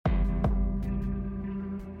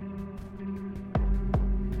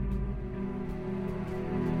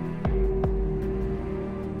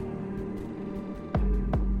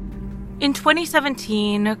In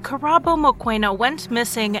 2017, Karabo Mokoena went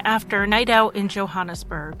missing after a night out in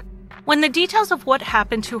Johannesburg. When the details of what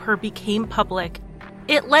happened to her became public,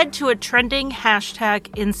 it led to a trending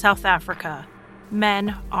hashtag in South Africa,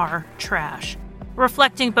 Men Are Trash,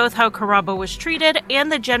 reflecting both how Karabo was treated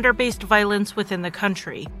and the gender-based violence within the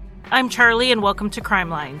country. I'm Charlie, and welcome to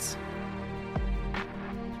Crime Lines.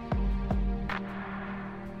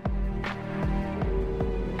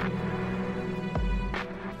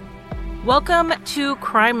 Welcome to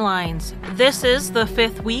Crime Lines. This is the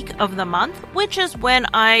 5th week of the month, which is when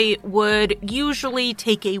I would usually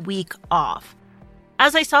take a week off.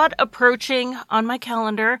 As I saw it approaching on my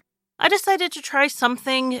calendar, I decided to try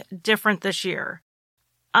something different this year.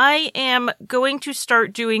 I am going to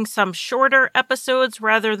start doing some shorter episodes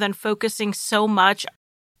rather than focusing so much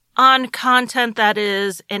on content that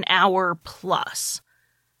is an hour plus.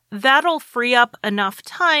 That'll free up enough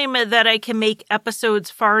time that I can make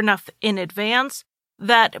episodes far enough in advance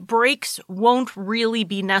that breaks won't really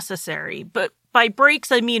be necessary. But by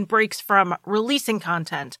breaks, I mean breaks from releasing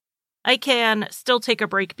content. I can still take a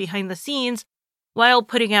break behind the scenes while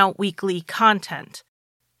putting out weekly content.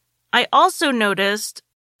 I also noticed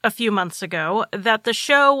a few months ago that the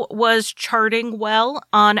show was charting well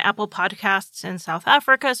on Apple Podcasts in South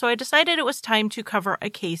Africa, so I decided it was time to cover a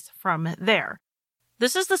case from there.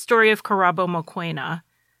 This is the story of Karabo Mokoena.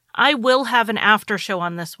 I will have an after show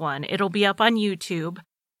on this one. It'll be up on YouTube.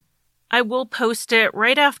 I will post it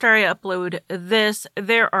right after I upload this.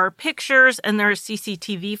 There are pictures and there is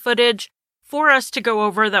CCTV footage for us to go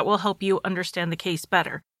over that will help you understand the case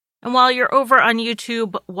better. And while you're over on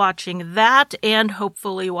YouTube watching that and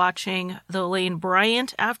hopefully watching the Lane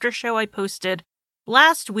Bryant after show I posted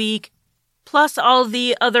last week, plus all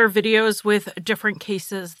the other videos with different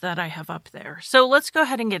cases that I have up there. So let's go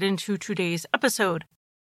ahead and get into today's episode.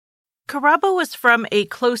 Karabo was from a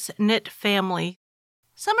close-knit family.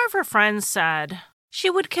 Some of her friends said she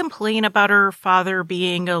would complain about her father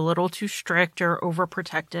being a little too strict or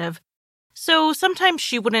overprotective. So sometimes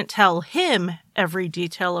she wouldn't tell him every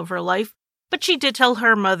detail of her life, but she did tell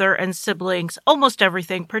her mother and siblings almost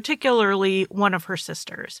everything, particularly one of her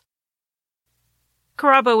sisters.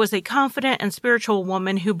 Karabo was a confident and spiritual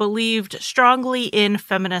woman who believed strongly in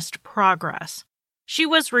feminist progress. She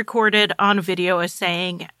was recorded on video as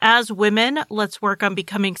saying, "As women, let's work on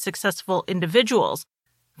becoming successful individuals,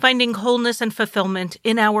 finding wholeness and fulfillment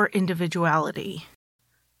in our individuality."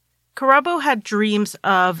 Karabo had dreams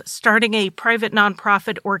of starting a private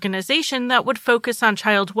nonprofit organization that would focus on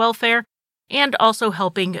child welfare and also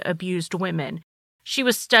helping abused women. She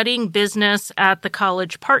was studying business at the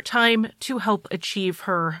college part-time to help achieve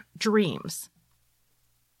her dreams.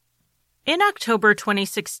 In October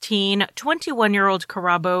 2016, 21-year-old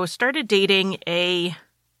Karabo started dating a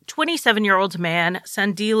 27-year-old man,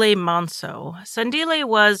 Sandile Manso. Sandile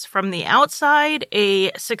was, from the outside,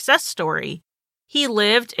 a success story. He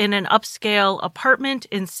lived in an upscale apartment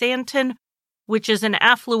in Sandton, which is an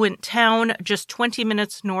affluent town just 20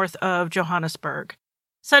 minutes north of Johannesburg.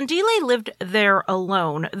 Sandile lived there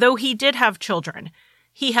alone, though he did have children.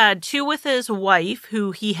 He had 2 with his wife,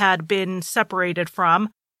 who he had been separated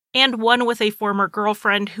from, and 1 with a former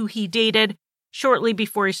girlfriend who he dated shortly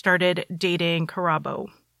before he started dating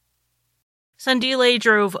Karabo. Sandile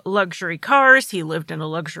drove luxury cars, he lived in a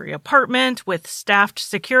luxury apartment with staffed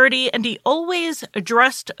security, and he always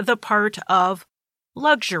dressed the part of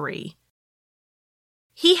luxury.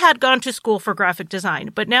 He had gone to school for graphic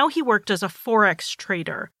design, but now he worked as a Forex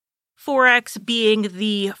trader. Forex being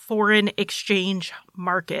the foreign exchange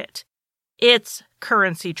market. It's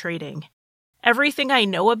currency trading. Everything I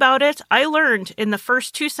know about it, I learned in the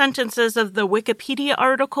first 2 sentences of the Wikipedia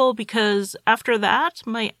article because after that,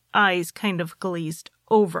 my eyes kind of glazed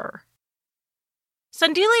over.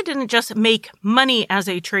 Sandile didn't just make money as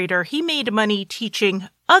a trader, he made money teaching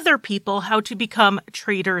other people how to become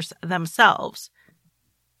traders themselves.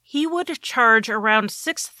 He would charge around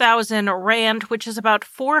 6,000 Rand, which is about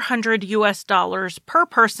 $400 per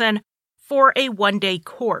person, for a 1-day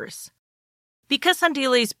course. Because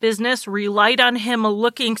Sandile's business relied on him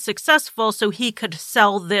looking successful so he could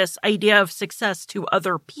sell this idea of success to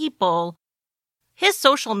other people, his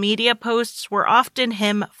social media posts were often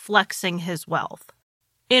him flexing his wealth.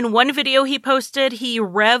 In one video he posted, he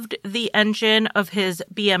revved the engine of his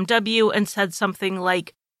BMW and said something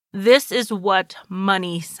like, "This is what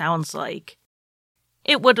money sounds like."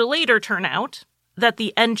 It would later turn out that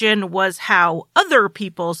the engine was how other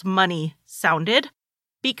people's money sounded,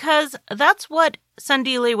 because that's what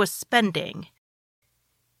Sandile was spending.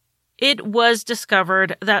 It was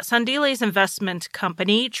discovered that Sandile's investment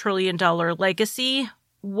company, $1 Trillion Legacy,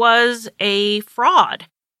 was a fraud.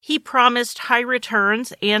 He promised high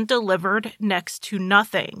returns and delivered next to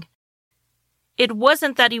nothing. It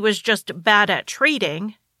wasn't that he was just bad at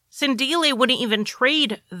trading. Sandile wouldn't even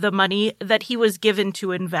trade the money that he was given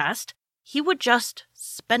to invest. He would just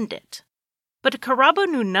spend it. But Karabo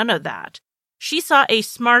knew none of that. She saw a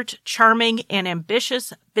smart, charming, and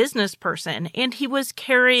ambitious business person, and he was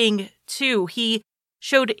caring too. He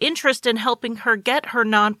showed interest in helping her get her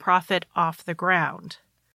nonprofit off the ground.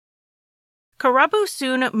 Karabo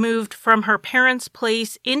soon moved from her parents'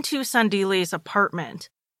 place into Sandile's apartment.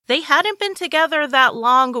 They hadn't been together that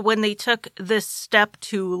long when they took this step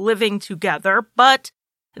to living together, but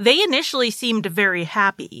they initially seemed very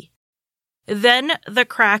happy. Then the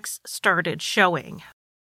cracks started showing.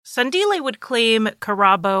 Sandile would claim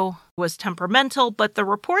Karabo was temperamental, but the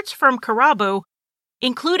reports from Karabo,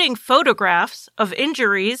 including photographs of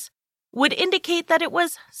injuries, would indicate that it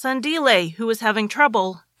was Sandile who was having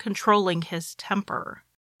trouble controlling his temper.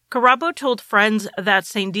 Karabo told friends that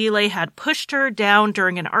Sandile had pushed her down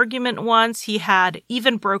during an argument once. He had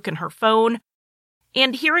even broken her phone.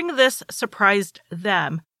 And hearing this surprised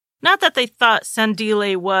them. Not that they thought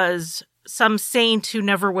Sandile was some saint who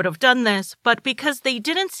never would have done this, but because they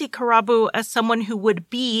didn't see Karabo as someone who would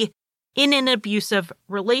be in an abusive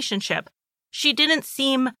relationship. She didn't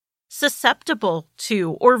seem susceptible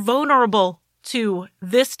to or vulnerable to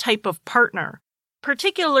this type of partner,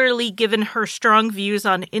 particularly given her strong views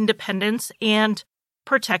on independence and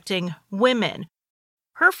protecting women.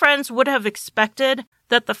 Her friends would have expected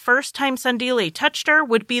that the first time Sandile touched her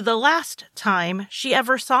would be the last time she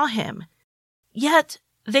ever saw him. Yet,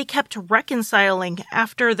 they kept reconciling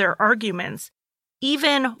after their arguments,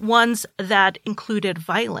 even ones that included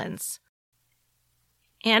violence.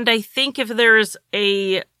 And I think if there's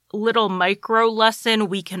a little micro lesson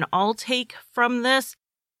we can all take from this,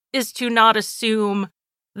 is to not assume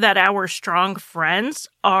that our strong friends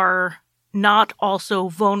are not also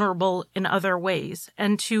vulnerable in other ways,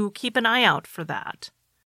 and to keep an eye out for that.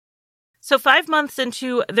 So 5 months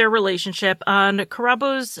into their relationship, on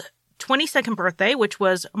Karabo's 22nd birthday, which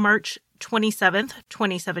was March 27th,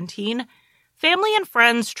 2017, family and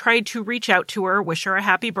friends tried to reach out to her, wish her a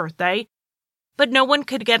happy birthday, but no one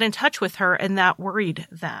could get in touch with her, and that worried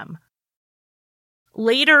them.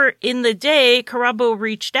 Later in the day, Karabo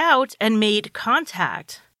reached out and made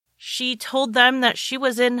contact. She told them that she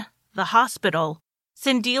was in the hospital.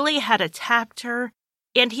 Sandile had attacked her,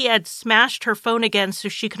 and he had smashed her phone again so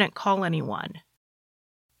she couldn't call anyone.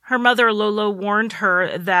 Her mother, Lolo, warned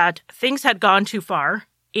her that things had gone too far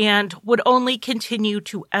and would only continue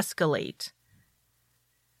to escalate.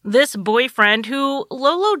 This boyfriend, who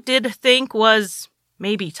Lolo did think was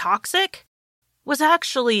maybe toxic, was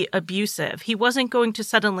actually abusive. He wasn't going to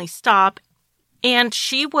suddenly stop, and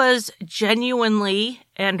she was genuinely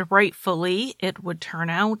and rightfully, it would turn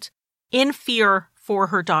out, in fear for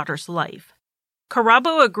her daughter's life.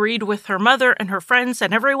 Karabo agreed with her mother and her friends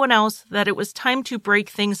and everyone else that it was time to break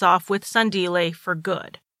things off with Sandile for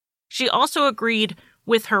good. She also agreed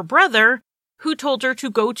with her brother, who told her to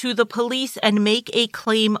go to the police and make a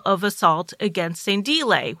claim of assault against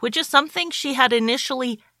Sandile, which is something she had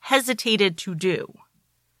initially hesitated to do.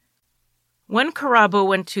 When Karabo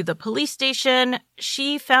went to the police station,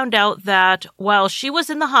 she found out that while she was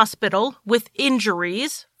in the hospital with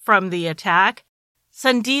injuries from the attack,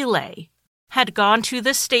 Sandile had gone to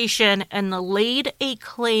the station and laid a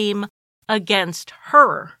claim against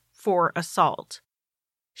her for assault.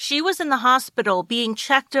 She was in the hospital being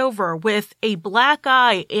checked over with a black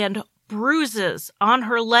eye and bruises on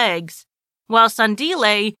her legs, while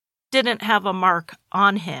Sandile didn't have a mark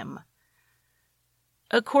on him.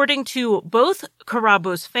 According to both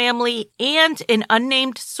Karabo's family and an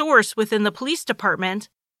unnamed source within the police department,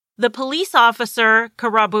 the police officer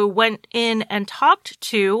Karabo went in and talked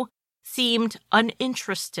to seemed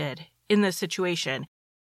uninterested in the situation.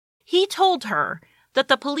 He told her that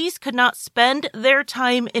the police could not spend their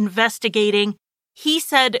time investigating he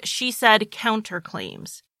said, she said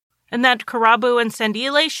counterclaims, and that Karabo and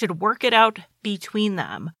Sandile should work it out between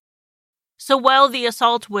them. So while the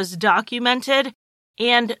assault was documented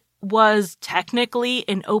and was technically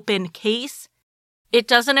an open case, it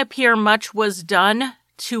doesn't appear much was done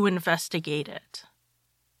to investigate it.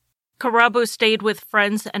 Karabo stayed with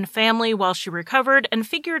friends and family while she recovered and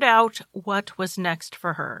figured out what was next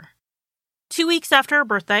for her. 2 weeks after her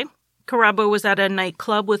birthday, Karabo was at a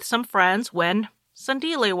nightclub with some friends when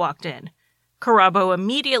Sandile walked in. Karabo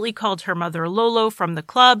immediately called her mother Lolo from the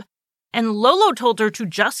club, and Lolo told her to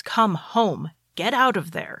just come home, get out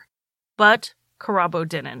of there. But Karabo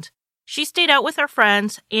didn't. She stayed out with her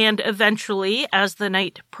friends, and eventually, as the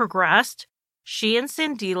night progressed, she and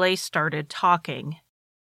Sandile started talking.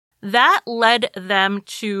 That led them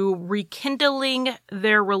to rekindling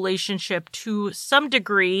their relationship to some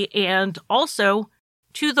degree and also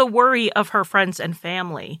to the worry of her friends and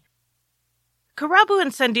family. Karabo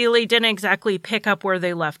and Sandile didn't exactly pick up where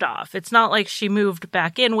they left off. It's not like she moved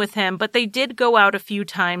back in with him, but they did go out a few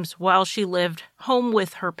times while she lived home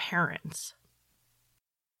with her parents.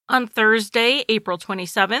 On Thursday, April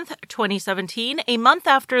 27th, 2017, a month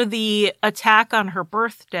after the attack on her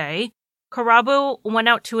birthday, Karabo went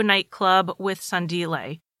out to a nightclub with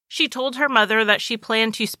Sandile. She told her mother that she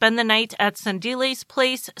planned to spend the night at Sandile's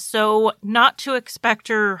place, so not to expect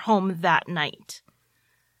her home that night.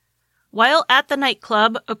 While at the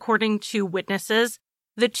nightclub, according to witnesses,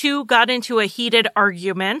 the two got into a heated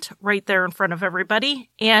argument right there in front of everybody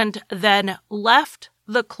and then left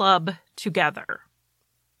the club together.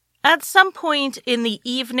 At some point in the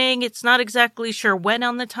evening, it's not exactly sure when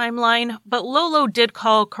on the timeline, but Lolo did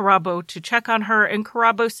call Karabo to check on her, and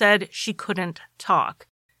Karabo said she couldn't talk.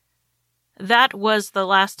 That was the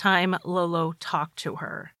last time Lolo talked to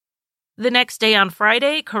her. The next day on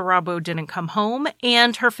Friday, Karabo didn't come home,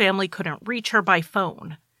 and her family couldn't reach her by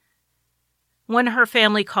phone. When her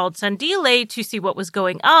family called Sandile to see what was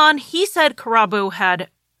going on, he said Karabo had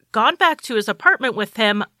gone back to his apartment with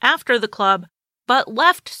him after the club, but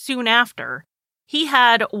left soon after. He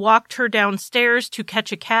had walked her downstairs to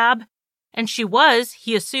catch a cab, and she was,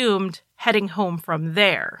 he assumed, heading home from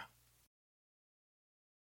there.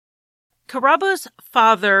 Karabo's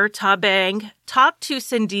father, Tabang, talked to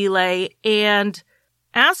Sandile and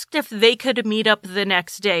asked if they could meet up the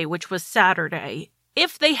next day, which was Saturday,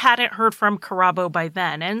 if they hadn't heard from Karabo by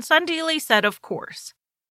then, and Sandile said of course.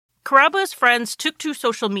 Karabo's friends took to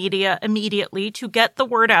social media immediately to get the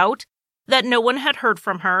word out that no one had heard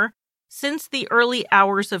from her since the early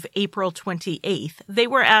hours of April 28th. They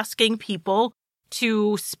were asking people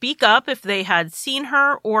to speak up if they had seen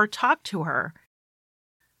her or talked to her.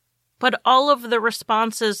 But all of the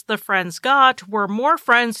responses the friends got were more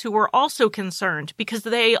friends who were also concerned because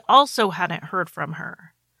they also hadn't heard from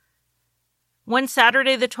her. When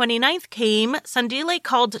Saturday the 29th came, Sandile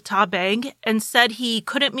called Tabang and said he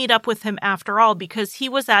couldn't meet up with him after all because he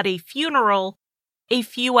was at a funeral a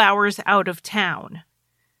few hours out of town.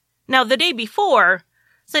 Now, the day before,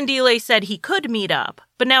 Sandile said he could meet up,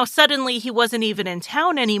 but now suddenly he wasn't even in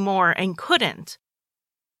town anymore and couldn't.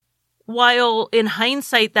 While in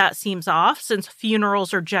hindsight that seems off, since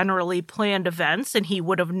funerals are generally planned events and he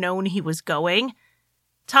would have known he was going,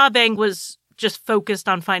 Tabang was just focused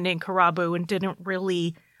on finding Karabo and didn't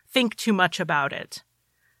really think too much about it.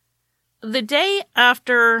 The day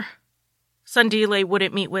after Sandile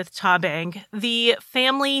wouldn't meet with Tabang, the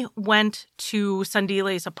family went to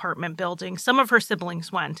Sandile's apartment building. Some of her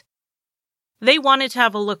siblings went. They wanted to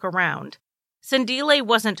have a look around. Sandile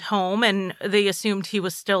wasn't home, and they assumed he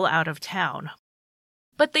was still out of town.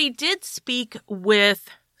 But they did speak with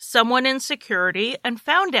someone in security and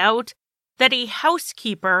found out that a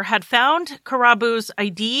housekeeper had found Karabo's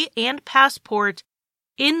ID and passport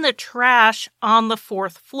in the trash on the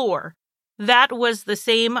 4th floor. That was the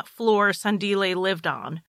same floor Sandile lived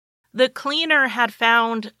on. The cleaner had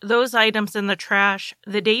found those items in the trash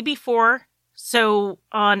the day before, so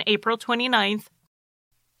on April 29th,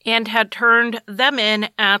 and had turned them in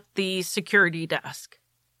at the security desk.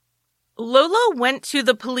 Lolo went to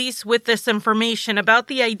the police with this information about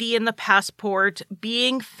the ID and the passport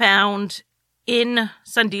being found in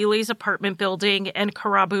Sandile's apartment building and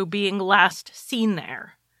Karabo being last seen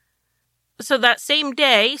there. So that same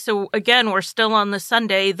day, so again, we're still on the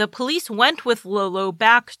Sunday, the police went with Lolo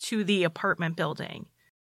back to the apartment building.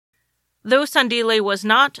 Though Sandile was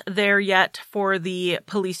not there yet for the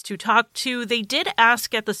police to talk to, they did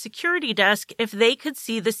ask at the security desk if they could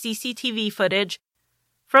see the CCTV footage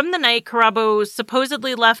from the night Karabo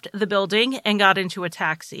supposedly left the building and got into a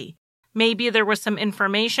taxi. Maybe there was some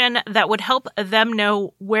information that would help them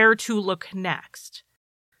know where to look next.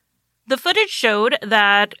 The footage showed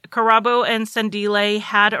that Karabo and Sandile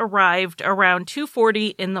had arrived around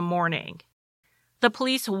 2:40 in the morning. The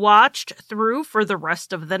police watched through for the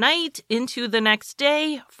rest of the night into the next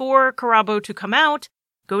day for Karabo to come out,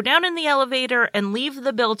 go down in the elevator, and leave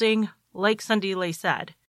the building like Sandile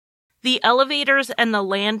said. The elevators and the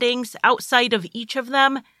landings outside of each of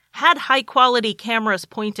them had high-quality cameras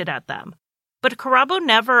pointed at them, but Karabo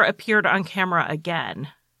never appeared on camera again.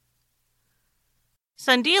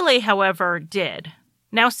 Sandile, however, did.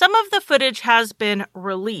 Now, some of the footage has been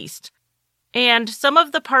released, and some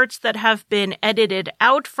of the parts that have been edited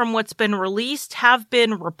out from what's been released have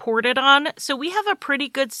been reported on, so we have a pretty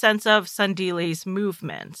good sense of Sandile's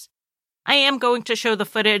movements. I am going to show the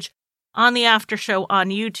footage on the after show on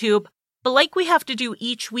YouTube, But like we have to do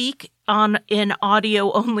each week on an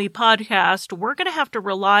audio-only podcast, we're going to have to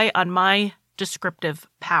rely on my descriptive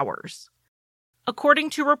powers.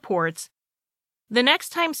 According to reports, the next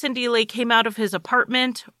time Sandile came out of his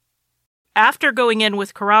apartment, after going in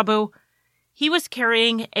with Karabo, he was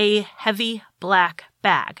carrying a heavy black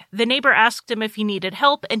bag. The neighbor asked him if he needed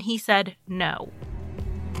help, and he said no.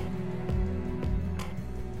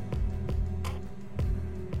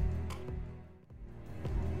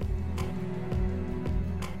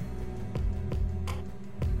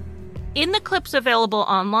 In the clips available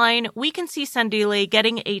online, we can see Sandile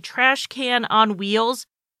getting a trash can on wheels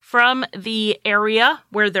from the area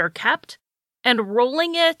where they're kept and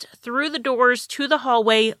rolling it through the doors to the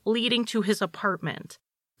hallway leading to his apartment.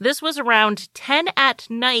 This was around 10 at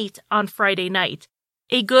night on Friday night,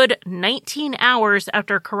 a good 19 hours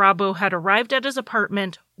after Karabo had arrived at his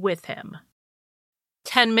apartment with him.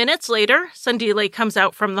 10 minutes later, Sandile comes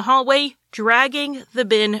out from the hallway, dragging the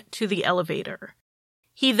bin to the elevator.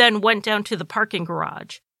 He then went down to the parking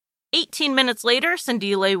garage. 18 minutes later,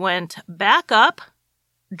 Sandile went back up,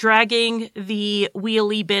 dragging the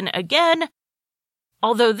wheelie bin again,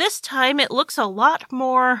 although this time it looks a lot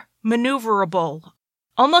more maneuverable,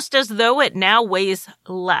 almost as though it now weighs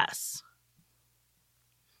less.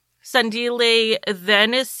 Sandile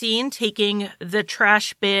then is seen taking the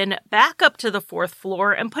trash bin back up to the 4th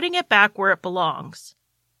floor and putting it back where it belongs.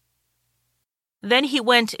 Then he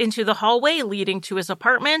went into the hallway leading to his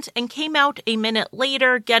apartment and came out a minute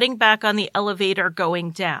later, getting back on the elevator going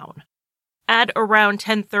down. At around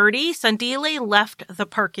 10:30, Sandile left the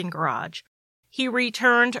parking garage. He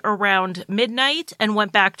returned around midnight and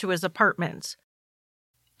went back to his apartment.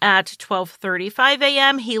 At 12:35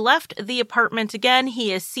 a.m., he left the apartment again.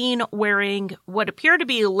 He is seen wearing what appear to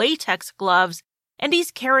be latex gloves, and he's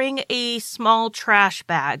carrying a small trash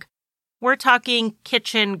bag. We're talking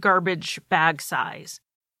kitchen garbage bag size.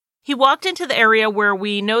 He walked into the area where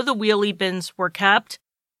we know the wheelie bins were kept,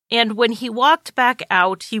 and when he walked back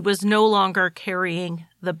out, he was no longer carrying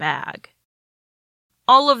the bag.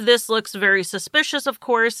 All of this looks very suspicious, of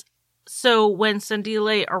course, so when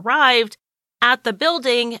Sandile arrived at the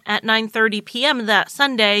building at 9:30 p.m. that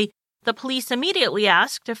Sunday, the police immediately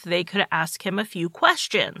asked if they could ask him a few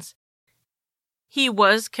questions. He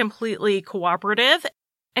was completely cooperative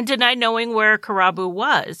and denied knowing where Karabo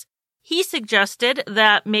was. He suggested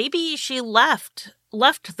that maybe she left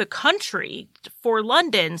the country for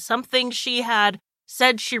London, something she had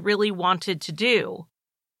said she really wanted to do.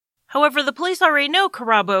 However, the police already know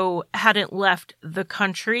Karabo hadn't left the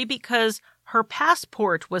country because her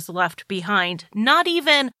passport was left behind. Not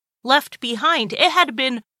even left behind. It had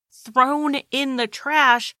been thrown in the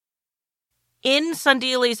trash in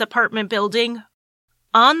Sandile's apartment building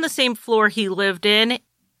on the same floor he lived in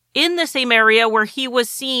the same area where he was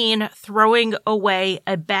seen throwing away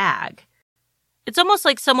a bag. It's almost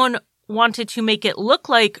like someone wanted to make it look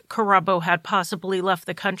like Karabo had possibly left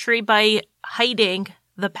the country by hiding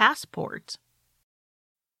the passport.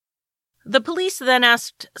 The police then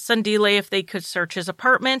asked Sandile if they could search his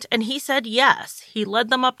apartment, and he said yes. He led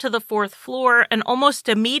them up to the 4th floor, and almost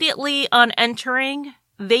immediately on entering,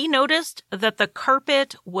 they noticed that the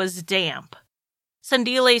carpet was damp.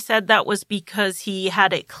 Sandile said that was because he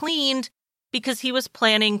had it cleaned because he was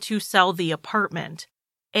planning to sell the apartment.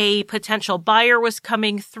 A potential buyer was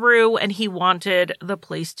coming through and he wanted the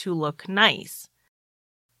place to look nice.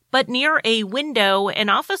 But near a window, an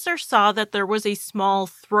officer saw that there was a small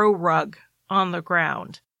throw rug on the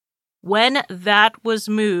ground. When that was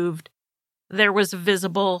moved, there was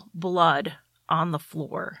visible blood on the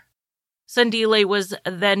floor. Sandile was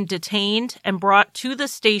then detained and brought to the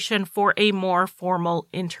station for a more formal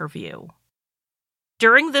interview.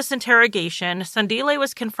 During this interrogation, Sandile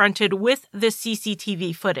was confronted with the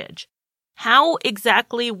CCTV footage. How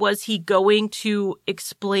exactly was he going to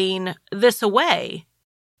explain this away?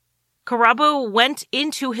 Karabo went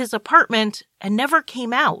into his apartment and never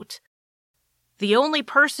came out. The only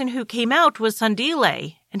person who came out was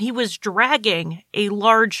Sandile, and he was dragging a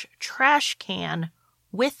large trash can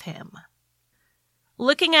with him.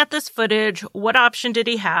 Looking at this footage, what option did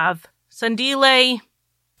he have? Sandile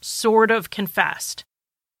sort of confessed.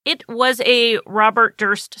 It was a Robert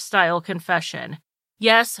Durst-style confession.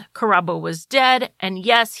 Yes, Karabo was dead, and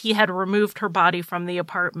yes, he had removed her body from the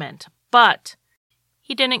apartment, but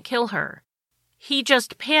he didn't kill her. He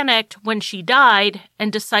just panicked when she died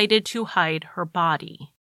and decided to hide her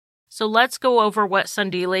body. So let's go over what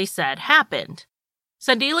Sandile said happened.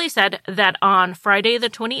 Sandile said that on Friday the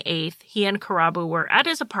 28th, he and Karabo were at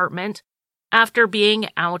his apartment after being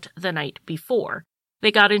out the night before.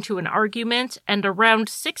 They got into an argument, and around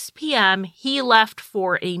 6 p.m., he left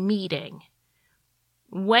for a meeting.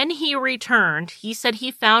 When he returned, he said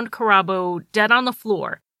he found Karabo dead on the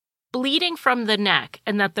floor, bleeding from the neck,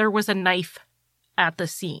 and that there was a knife at the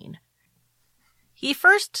scene. He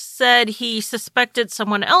first said he suspected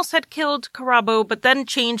someone else had killed Karabo, but then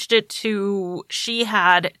changed it to she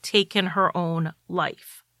had taken her own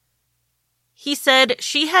life. He said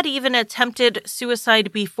she had even attempted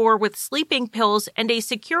suicide before with sleeping pills, and a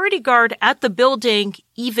security guard at the building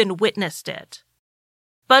even witnessed it.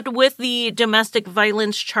 But with the domestic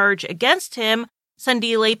violence charge against him,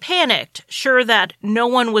 Sandile panicked, sure that no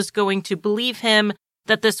one was going to believe him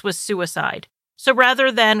that this was suicide. So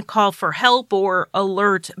rather than call for help or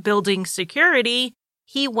alert building security,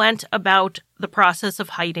 he went about the process of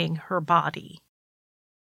hiding her body.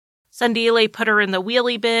 Sandile put her in the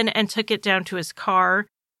wheelie bin and took it down to his car.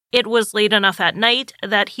 It was late enough at night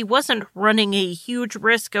that he wasn't running a huge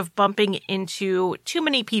risk of bumping into too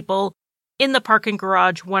many people in the parking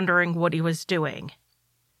garage wondering what he was doing.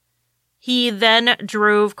 He then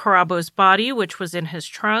drove Karabo's body, which was in his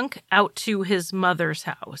trunk, out to his mother's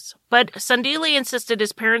house. But Sandile insisted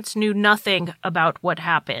his parents knew nothing about what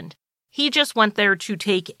happened. He just went there to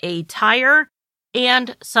take a tire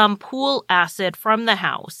and some pool acid from the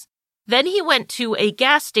house. Then he went to a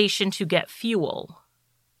gas station to get fuel.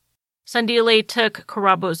 Sandile took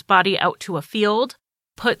Karabo's body out to a field,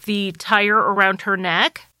 put the tire around her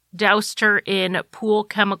neck, doused her in pool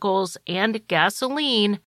chemicals and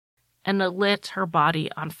gasoline, and lit her body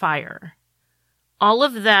on fire. All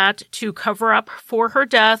of that to cover up for her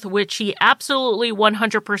death, which he absolutely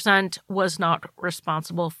 100% was not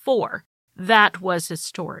responsible for. That was his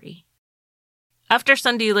story. After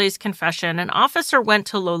Sandile's confession, an officer went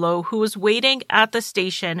to Lolo, who was waiting at the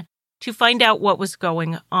station, to find out what was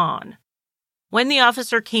going on. When the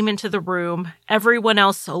officer came into the room, everyone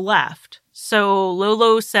else left, so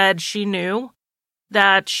Lolo said she knew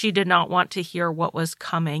that she did not want to hear what was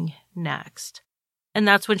coming next. And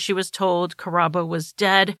that's when she was told Karabo was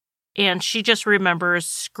dead, and she just remembers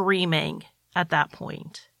screaming at that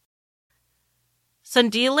point.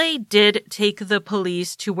 Sandile did take the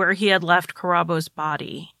police to where he had left Karabo's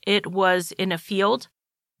body. It was in a field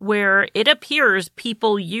where it appears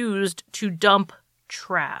people used to dump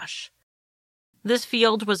trash. This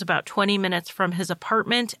field was about 20 minutes from his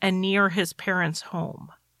apartment and near his parents' home.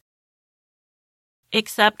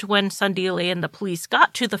 Except when Sandile and the police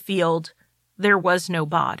got to the field, there was no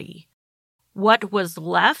body. What was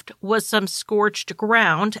left was some scorched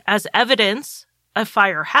ground as evidence a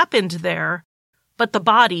fire happened there, but the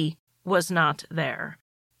body was not there.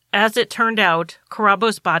 As it turned out,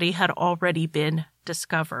 Karabo's body had already been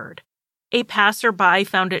discovered. A passerby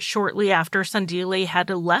found it shortly after Sandile had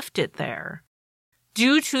left it there.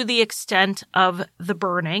 Due to the extent of the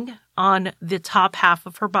burning on the top half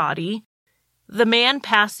of her body, the man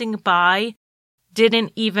passing by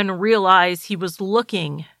didn't even realize he was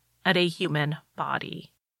looking at a human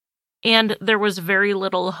body. And there was very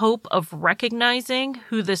little hope of recognizing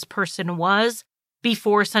who this person was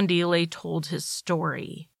before Sandile told his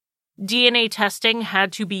story. DNA testing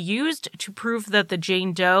had to be used to prove that the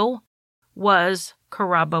Jane Doe was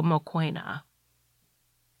Karabo Mokoena.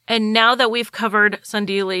 And now that we've covered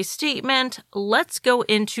Sandile's statement, let's go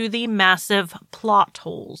into the massive plot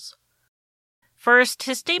holes. First,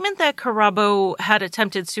 his statement that Karabo had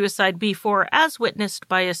attempted suicide before as witnessed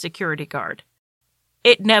by a security guard.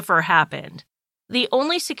 It never happened. The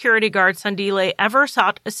only security guard Sandile ever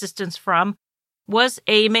sought assistance from was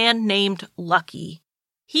a man named Lucky.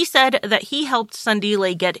 He said that he helped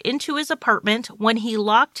Sandile get into his apartment when he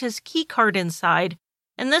locked his keycard inside,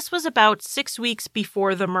 and this was about 6 weeks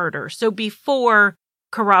before the murder, so before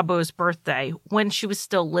Karabo's birthday, when she was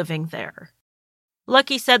still living there.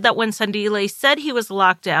 Lucky said that when Sandile said he was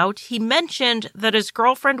locked out, he mentioned that his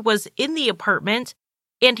girlfriend was in the apartment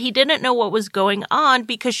and he didn't know what was going on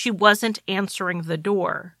because she wasn't answering the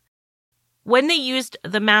door. When they used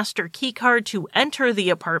the master keycard to enter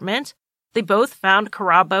the apartment, they both found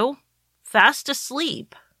Karabo fast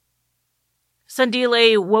asleep.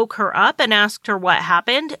 Sandile woke her up and asked her what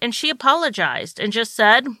happened, and she apologized and just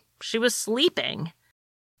said she was sleeping.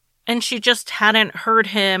 And she just hadn't heard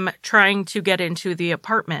him trying to get into the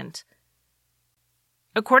apartment.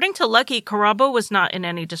 According to Lucky, Karabo was not in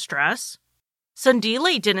any distress.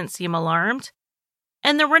 Sandile didn't seem alarmed.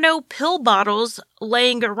 And there were no pill bottles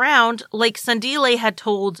laying around like Sandile had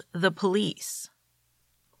told the police.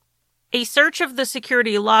 A search of the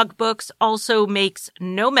security logbooks also makes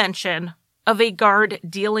no mention of a guard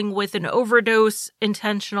dealing with an overdose,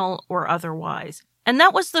 intentional or otherwise. And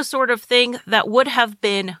that was the sort of thing that would have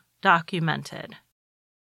been documented.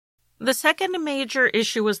 The second major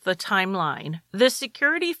issue was the timeline. The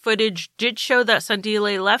security footage did show that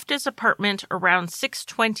Sandile left his apartment around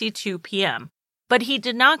 6:22 p.m., but he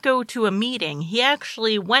did not go to a meeting. He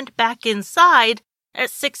actually went back inside at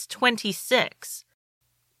 6:26.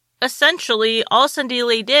 Essentially, all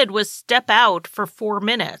Sandile did was step out for 4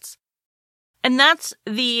 minutes. And that's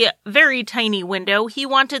the very tiny window he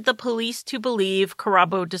wanted the police to believe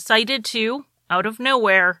Karabo decided to, out of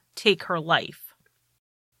nowhere, take her life.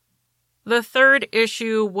 The third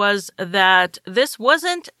issue was that this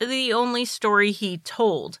wasn't the only story he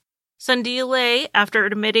told. Sandile, after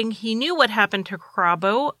admitting he knew what happened to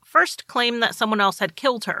Karabo, first claimed that someone else had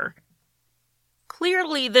killed her.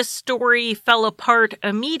 Clearly, this story fell apart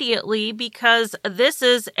immediately because this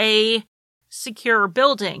is a secure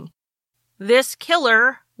building. This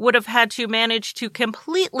killer would have had to manage to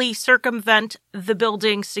completely circumvent the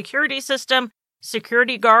building's security system,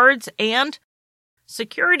 security guards, and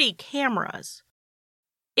security cameras.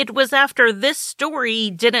 It was after this story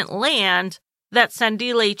didn't land that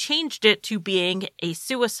Sandile changed it to being a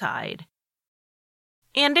suicide.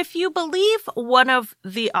 And if you believe one of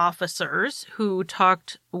the officers who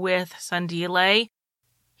talked with Sandile,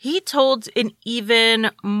 he told an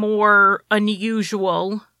even more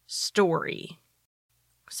unusual story.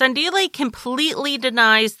 Sandile completely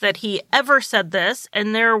denies that he ever said this,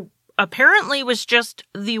 and there apparently was just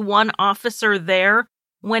the one officer there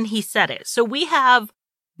when he said it. So we have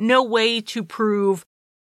no way to prove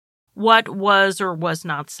what was or was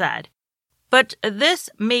not said. But this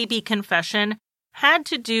maybe confession had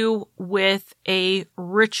to do with a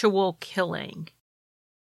ritual killing.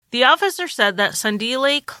 The officer said that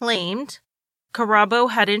Sandile claimed Karabo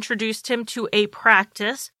had introduced him to a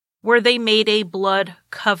practice where they made a blood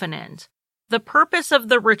covenant. The purpose of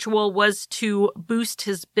the ritual was to boost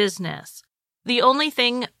his business. The only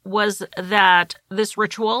thing was that this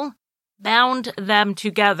ritual bound them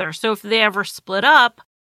together. So if they ever split up,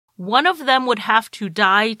 one of them would have to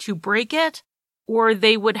die to break it, or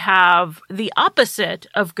they would have the opposite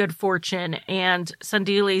of good fortune and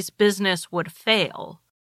Sandile's business would fail.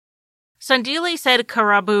 Sandile said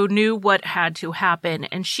Karabo knew what had to happen,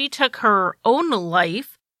 and she took her own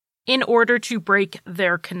life in order to break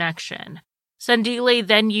their connection. Sandile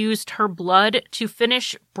then used her blood to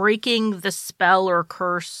finish breaking the spell or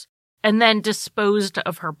curse and then disposed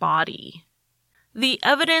of her body. The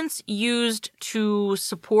evidence used to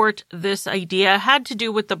support this idea had to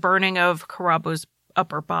do with the burning of Karabo's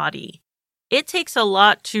upper body. It takes a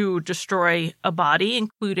lot to destroy a body,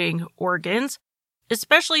 including organs,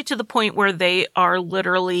 especially to the point where they are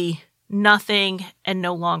literally nothing and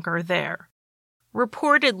no longer there.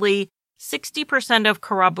 Reportedly, 60% of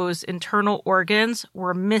Karabo's internal organs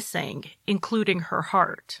were missing, including her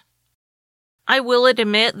heart. I will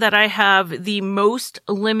admit that I have the most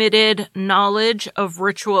limited knowledge of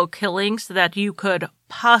ritual killings that you could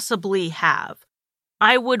possibly have.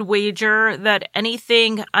 I would wager that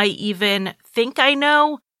anything I even think I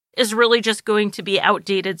know is really just going to be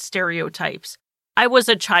outdated stereotypes. I was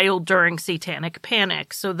a child during Satanic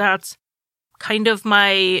Panic, so that's kind of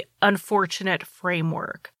my unfortunate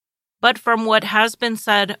framework. But from what has been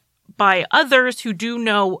said by others who do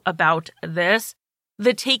know about this,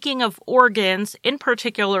 the taking of organs, in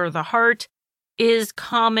particular the heart, is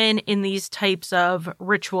common in these types of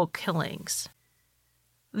ritual killings.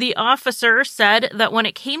 The officer said that when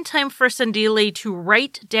it came time for Sandile to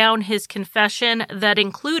write down his confession that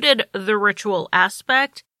included the ritual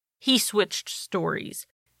aspect, he switched stories.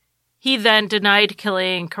 He then denied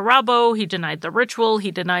killing Karabo, he denied the ritual, he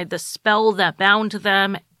denied the spell that bound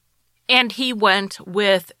them, and he went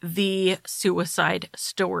with the suicide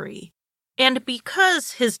story. And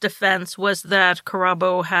because his defense was that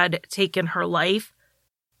Karabo had taken her life,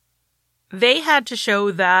 they had to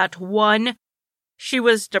show that, 1, she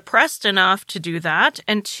was depressed enough to do that,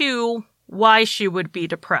 and 2, why she would be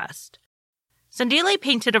depressed. Sandile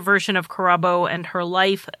painted a version of Karabo and her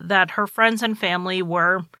life that her friends and family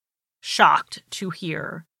were shocked to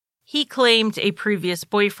hear. He claimed a previous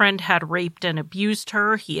boyfriend had raped and abused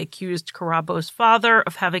her. He accused Karabo's father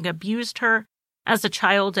of having abused her as a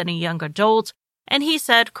child and a young adult, and he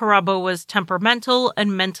said Karabo was temperamental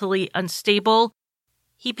and mentally unstable.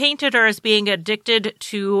 He painted her as being addicted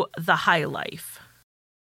to the high life.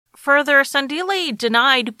 Further, Sandile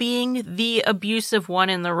denied being the abusive one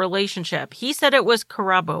in the relationship. He said it was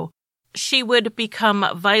Karabo. She would become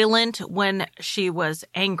violent when she was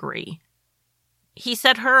angry. He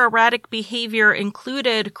said her erratic behavior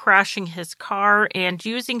included crashing his car and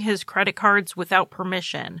using his credit cards without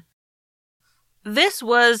permission. This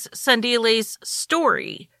was Sandile's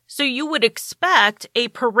story, so you would expect a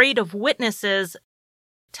parade of witnesses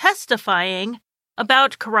testifying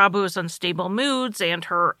about Karabo's unstable moods and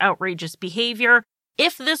her outrageous behavior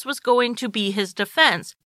if this was going to be his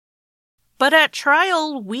defense. But at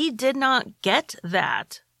trial, we did not get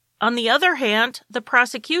that. On the other hand, the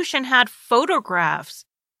prosecution had photographs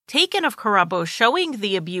taken of Karabo showing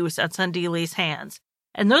the abuse at Sandile's hands,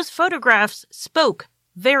 and those photographs spoke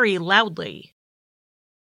very loudly.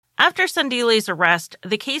 After Sandile's arrest,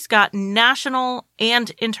 the case got national and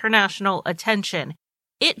international attention.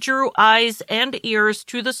 It drew eyes and ears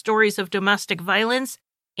to the stories of domestic violence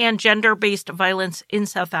and gender-based violence in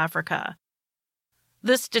South Africa.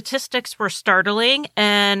 The statistics were startling,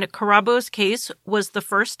 and Karabo's case was the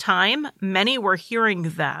first time many were hearing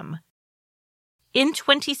them. In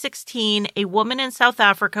 2016, a woman in South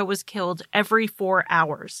Africa was killed every 4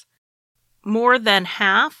 hours. More than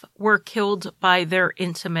half were killed by their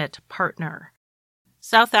intimate partner.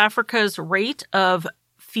 South Africa's rate of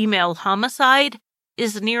female homicide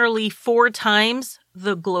is nearly 4 times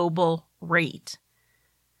the global rate.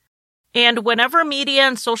 And whenever media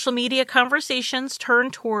and social media conversations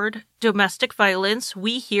turn toward domestic violence,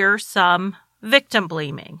 we hear some victim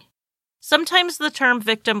blaming. Sometimes the term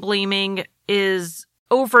victim blaming is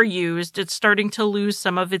overused. It's starting to lose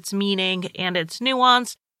some of its meaning and its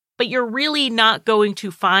nuance, but you're really not going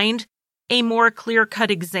to find a more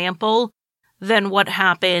clear-cut example than what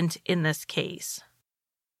happened in this case.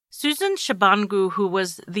 Susan Shabangu, who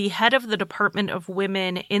was the head of the Department of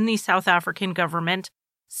Women in the South African government,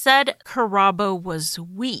 said Karabo was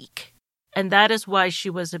weak, and that is why she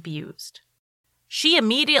was abused. She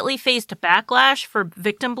immediately faced backlash for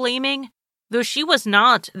victim blaming, though she was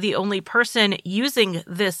not the only person using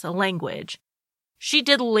this language. She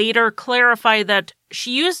did later clarify that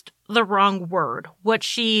she used the wrong word. What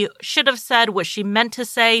she should have said, what she meant to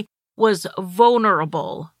say, was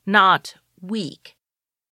vulnerable, not weak.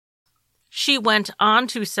 She went on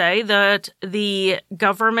to say that the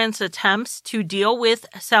government's attempts to deal with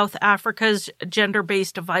South Africa's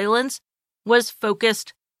gender-based violence was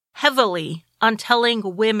focused heavily on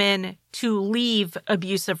telling women to leave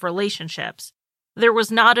abusive relationships. There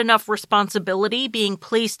was not enough responsibility being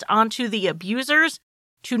placed onto the abusers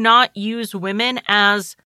to not use women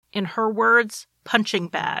as, in her words, punching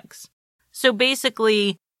bags. So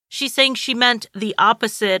basically, she's saying she meant the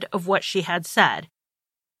opposite of what she had said.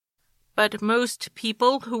 But most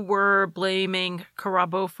people who were blaming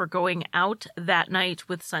Karabo for going out that night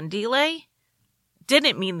with Sandile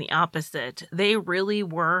didn't mean the opposite. They really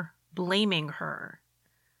were blaming her.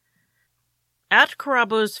 At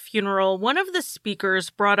Karabo's funeral, one of the speakers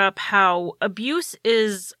brought up how abuse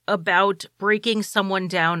is about breaking someone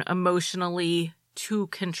down emotionally to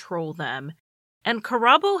control them. And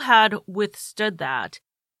Karabo had withstood that.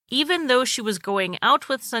 Even though she was going out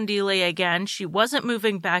with Sandile again, she wasn't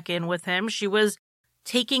moving back in with him. She was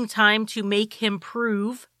taking time to make him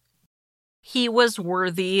prove he was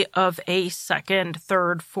worthy of a second,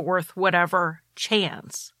 third, fourth, whatever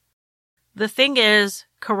chance. The thing is,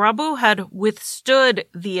 Karabo had withstood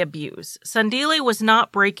the abuse. Sandile was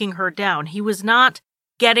not breaking her down. He was not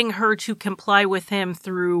getting her to comply with him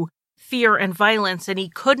through fear and violence, and he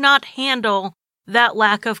could not handle that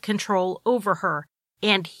lack of control over her.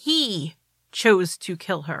 And he chose to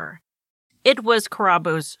kill her. It was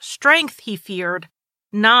Karabo's strength he feared,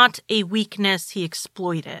 not a weakness he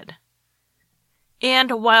exploited.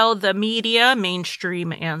 And while the media,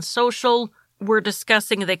 mainstream and social, were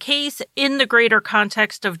discussing the case in the greater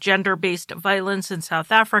context of gender-based violence in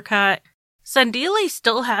South Africa, Sandile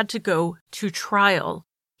still had to go to trial.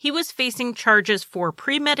 He was facing charges for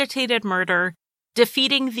premeditated murder,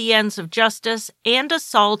 defeating the ends of justice, and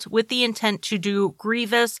assault with the intent to do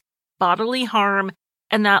grievous bodily harm,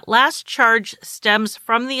 and that last charge stems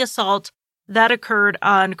from the assault that occurred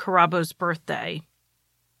on Karabo's birthday.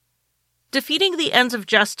 Defeating the ends of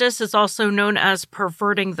justice is also known as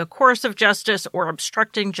perverting the course of justice or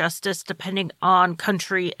obstructing justice, depending on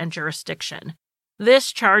country and jurisdiction.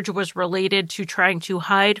 This charge was related to trying to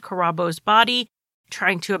hide Karabo's body,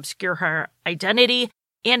 trying to obscure her identity,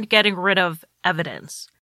 and getting rid of evidence.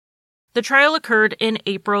 The trial occurred in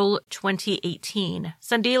April 2018.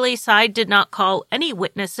 Sandile's side did not call any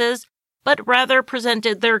witnesses, but rather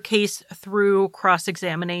presented their case through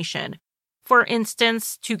cross-examination. For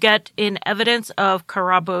instance, to get in evidence of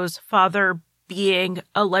Karabo's father being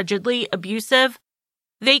allegedly abusive,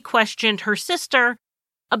 they questioned her sister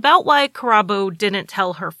about why Karabo didn't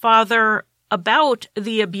tell her father about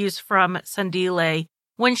the abuse from Sandile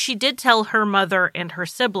when she did tell her mother and her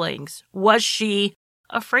siblings. Was she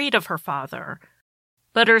afraid of her father?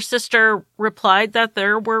 But her sister replied that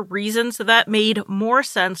there were reasons that made more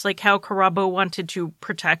sense, like how Karabo wanted to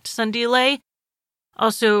protect Sandile.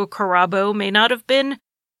 Also, Karabo may not have been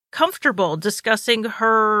comfortable discussing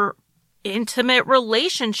her intimate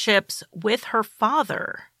relationships with her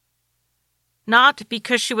father. Not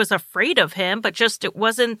because she was afraid of him, but just it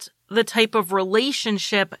wasn't the type of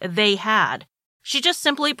relationship they had. She just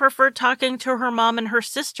simply preferred talking to her mom and her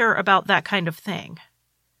sister about that kind of thing.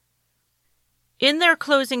 In their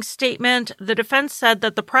closing statement, the defense said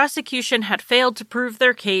that the prosecution had failed to prove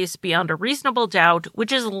their case beyond a reasonable doubt,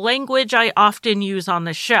 which is language I often use on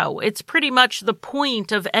the show. It's pretty much the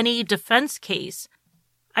point of any defense case.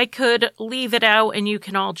 I could leave it out and you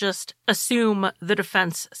can all just assume the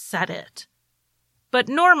defense said it. But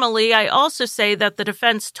normally I also say that the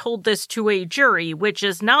defense told this to a jury, which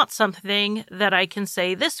is not something that I can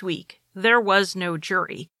say this week. There was no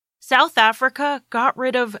jury. South Africa got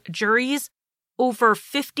rid of juries over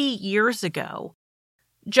 50 years ago.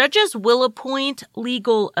 Judges will appoint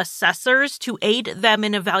legal assessors to aid them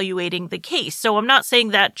in evaluating the case. So I'm not saying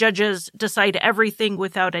that judges decide everything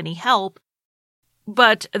without any help,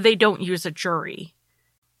 but they don't use a jury.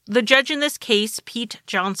 The judge in this case, Pete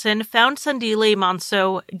Johnson, found Sandile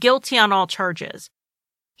Manso guilty on all charges.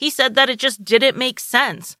 He said that it just didn't make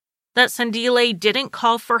sense, that Sandile didn't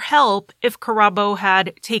call for help if Karabo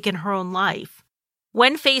had taken her own life.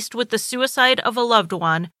 When faced with the suicide of a loved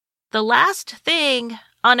one, the last thing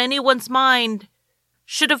on anyone's mind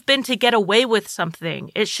should have been to get away with something.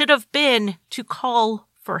 It should have been to call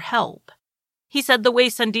for help. He said the way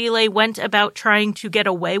Sandile went about trying to get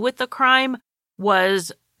away with the crime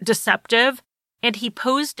was deceptive, and he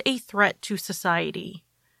posed a threat to society.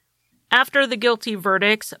 After the guilty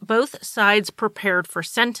verdicts, both sides prepared for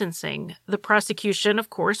sentencing. The prosecution, of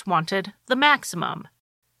course, wanted the maximum.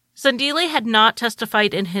 Sandile had not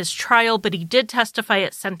testified in his trial, but he did testify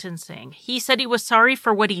at sentencing. He said he was sorry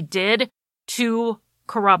for what he did to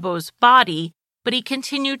Karabo's body, but he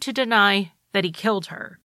continued to deny that he killed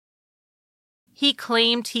her. He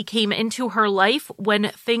claimed he came into her life when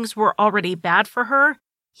things were already bad for her.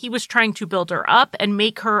 He was trying to build her up and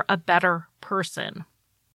make her a better person.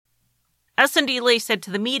 As Sandile said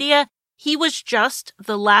to the media, he was just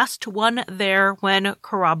the last one there when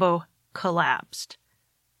Karabo collapsed.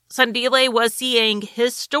 Sandile was seeing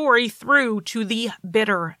his story through to the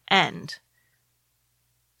bitter end.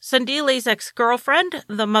 Sandile's ex-girlfriend,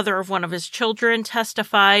 the mother of one of his children,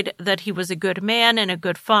 testified that he was a good man and a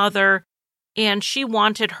good father, and she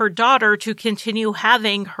wanted her daughter to continue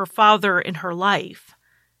having her father in her life.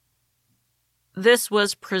 This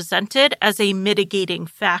was presented as a mitigating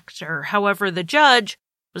factor. However, the judge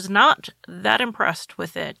was not that impressed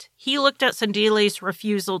with it. He looked at Sandile's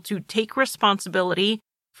refusal to take responsibility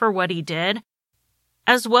for what he did,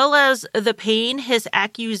 as well as the pain his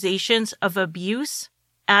accusations of abuse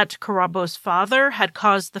at Karabo's father had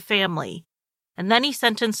caused the family, and then he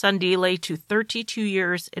sentenced Sandile to 32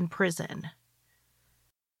 years in prison.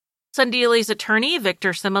 Sandile's attorney,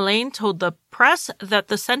 Victor Similane, told the press that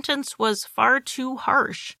the sentence was far too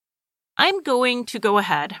harsh. I'm going to go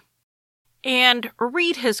ahead and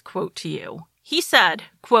read his quote to you. He said,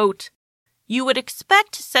 quote, "You would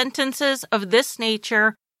expect sentences of this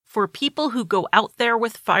nature for people who go out there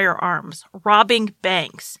with firearms, robbing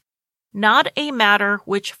banks, not a matter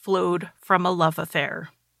which flowed from a love affair."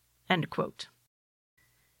 End quote.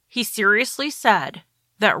 He seriously said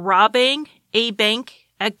that robbing a bank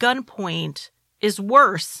at gunpoint is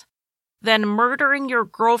worse than murdering your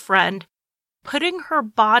girlfriend, putting her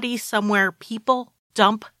body somewhere people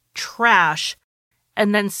dump trash,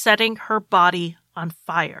 and then setting her body on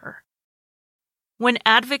fire. When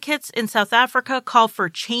advocates in South Africa call for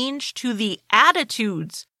change to the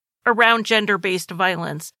attitudes around gender-based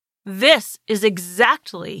violence, this is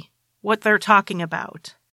exactly what they're talking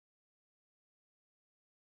about.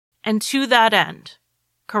 And to that end,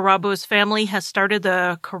 Karabo's family has started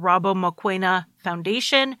the Karabo Mokoena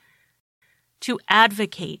Foundation to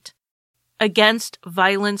advocate against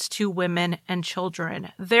violence to women and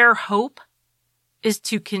children. Their hope is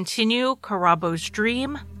to continue Karabo's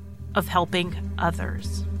dream of helping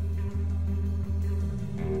others.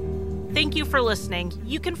 Thank you for listening.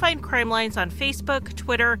 You can find Crime Lines on Facebook,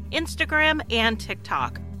 Twitter, Instagram, and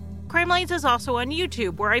TikTok. Crime Lines is also on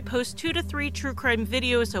YouTube, where I post 2 to 3 true crime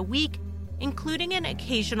videos a week, including an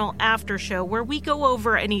occasional after show where we go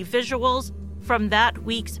over any visuals from that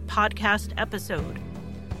week's podcast episode.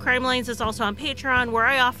 Crime Lines is also on Patreon, where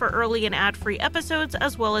I offer early and ad-free episodes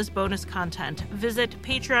as well as bonus content. Visit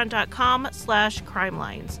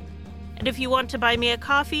patreon.com/crimelines. And if you want to buy me a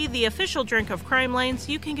coffee, the official drink of Crime Lines,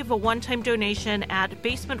 you can give a one-time donation at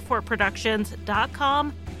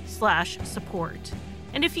basementfortproductions.com/support.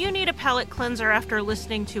 And if you need a palate cleanser after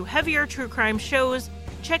listening to heavier true crime shows,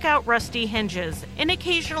 check out Rusty Hinges, an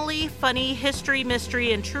occasionally funny history,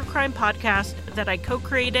 mystery, and true crime podcast that I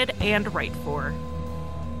co-created and write for.